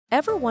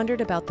Ever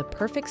wondered about the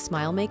perfect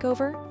smile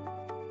makeover?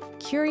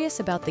 Curious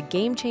about the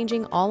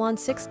game-changing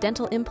all-on-6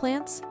 dental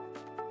implants?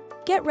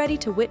 Get ready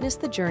to witness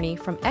the journey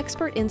from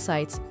expert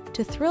insights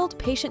to thrilled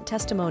patient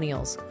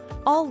testimonials,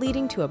 all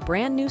leading to a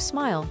brand new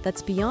smile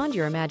that's beyond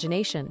your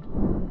imagination.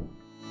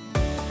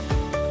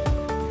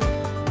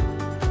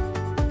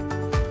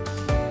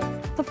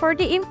 So for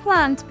the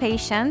implant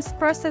patients,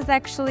 process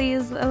actually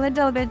is a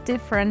little bit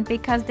different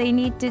because they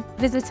need to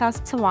visit us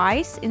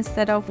twice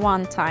instead of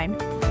one time.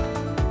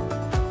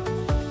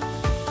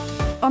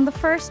 On the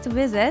first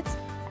visit,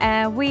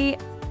 we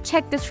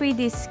check the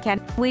 3D scan.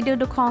 We do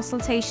the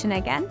consultation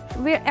again.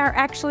 We are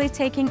actually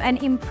taking an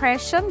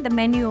impression, the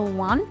manual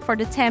one, for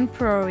the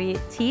temporary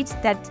teeth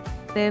that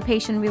the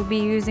patient will be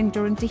using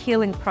during the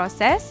healing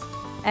process,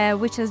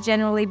 which is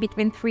generally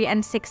between 3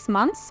 and 6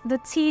 months. The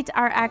teeth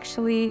are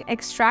actually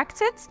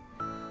extracted,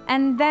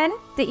 and then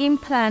the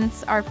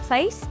implants are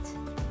placed,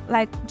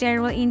 like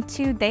generally in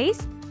 2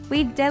 days.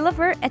 We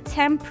deliver a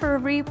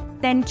temporary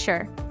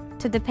denture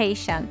to the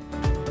patient.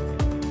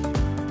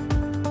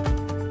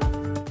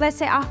 Let's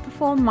say after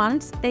 4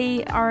 months,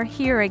 they are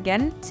here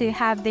again to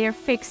have their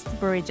fixed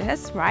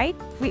bridges, right?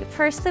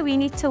 Firstly, we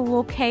need to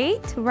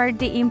locate where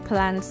the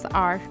implants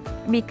are,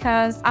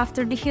 because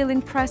after the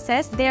healing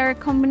process, they are a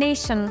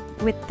combination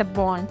with the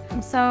bone.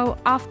 So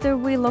after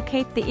we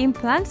locate the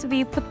implants,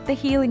 we put the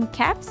healing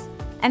caps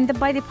and the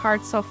body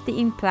parts of the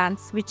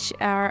implants, which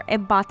are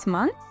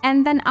abutment.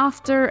 And then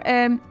after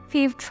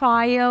few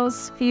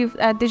trials, few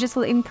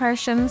digital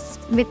impressions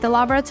with the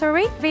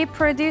laboratory, we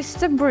produce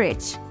the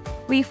bridge.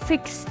 We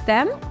fix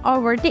them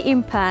over the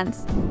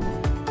implants.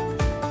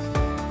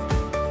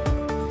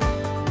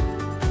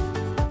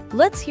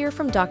 Let's hear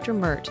from Dr.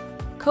 Mert,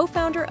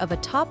 co-founder of a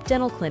top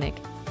dental clinic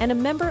and a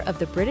member of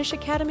the British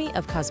Academy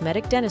of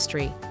Cosmetic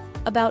Dentistry,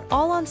 about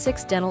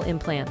all-on-6 dental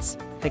implants.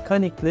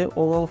 Mechanically,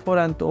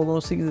 all-on-4 and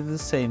all-on-6 is the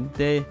same.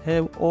 They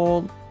have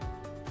all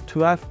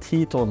 12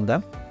 teeth on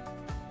them.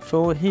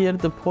 So here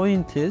the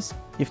point is,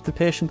 if the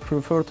patient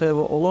prefers to have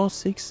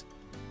all-on-6,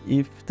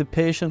 if the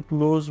patient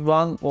loses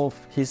one of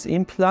his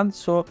implants,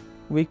 so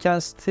we can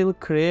still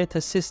create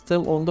a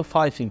system on the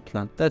 5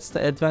 implant. That's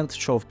the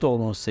advantage of the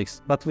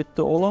all-on-6. But with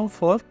the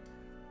all-on-4,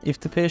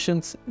 if the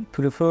patient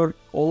prefer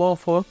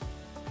all-on-4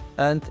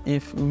 and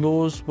if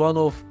lose one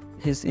of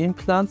his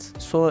implants,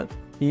 so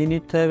you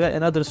need to have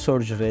another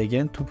surgery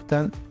again to put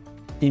an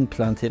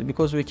implant here,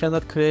 because we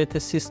cannot create a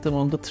system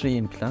on the 3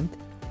 implant.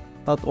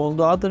 But on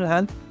the other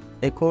hand,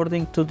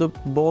 according to the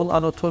bone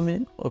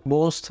anatomy or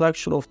bone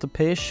structure of the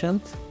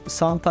patient,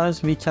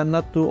 sometimes we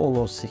cannot do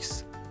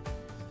all-on-6.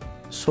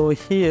 So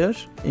here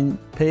in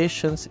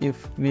patients,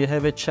 if we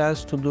have a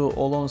chance to do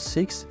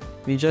all-on-6,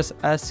 we just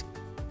ask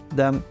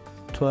them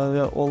to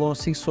have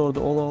all-on-6 or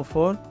the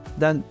all-on-4,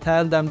 then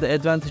tell them the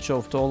advantage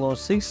of the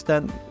all-on-6,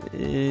 then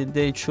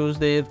they choose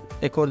their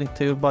according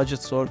to their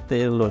budgets or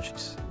their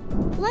logics.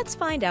 Let's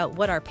find out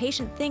what our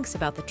patient thinks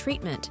about the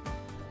treatment.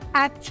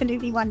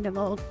 Absolutely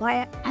wonderful.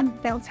 I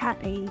haven't felt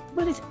happy.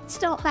 Well,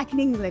 it's not like in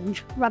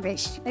England,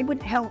 rubbish. They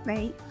wouldn't help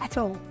me at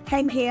all.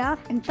 Came here,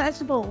 and first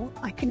of all,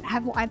 I couldn't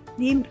have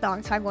the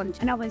implants I want.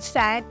 And I was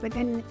sad, but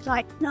then it's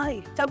like,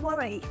 no, don't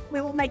worry.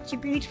 We will make you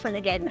beautiful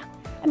again.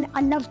 And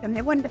I love them.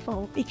 They're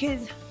wonderful,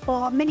 because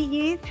for many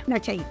years, no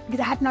teeth,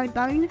 because I had no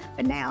bone.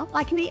 But now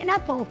I can eat an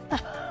apple.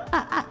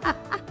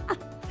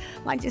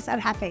 I'm just so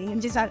happy. I'm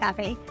just so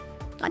happy.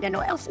 I don't know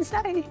what else to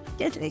say.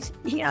 Just,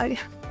 you know,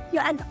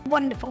 you're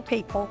wonderful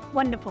people,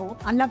 wonderful.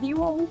 I love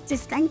you all.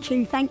 Just thank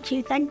you, thank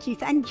you, thank you,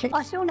 thank you.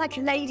 I feel like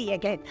a lady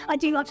again. I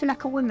do like to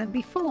like a woman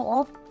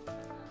before.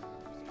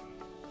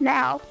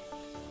 Now.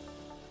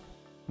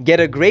 Get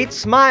a great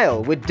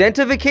smile with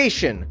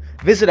Dentification.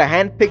 Visit a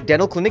hand-picked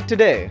dental clinic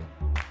today.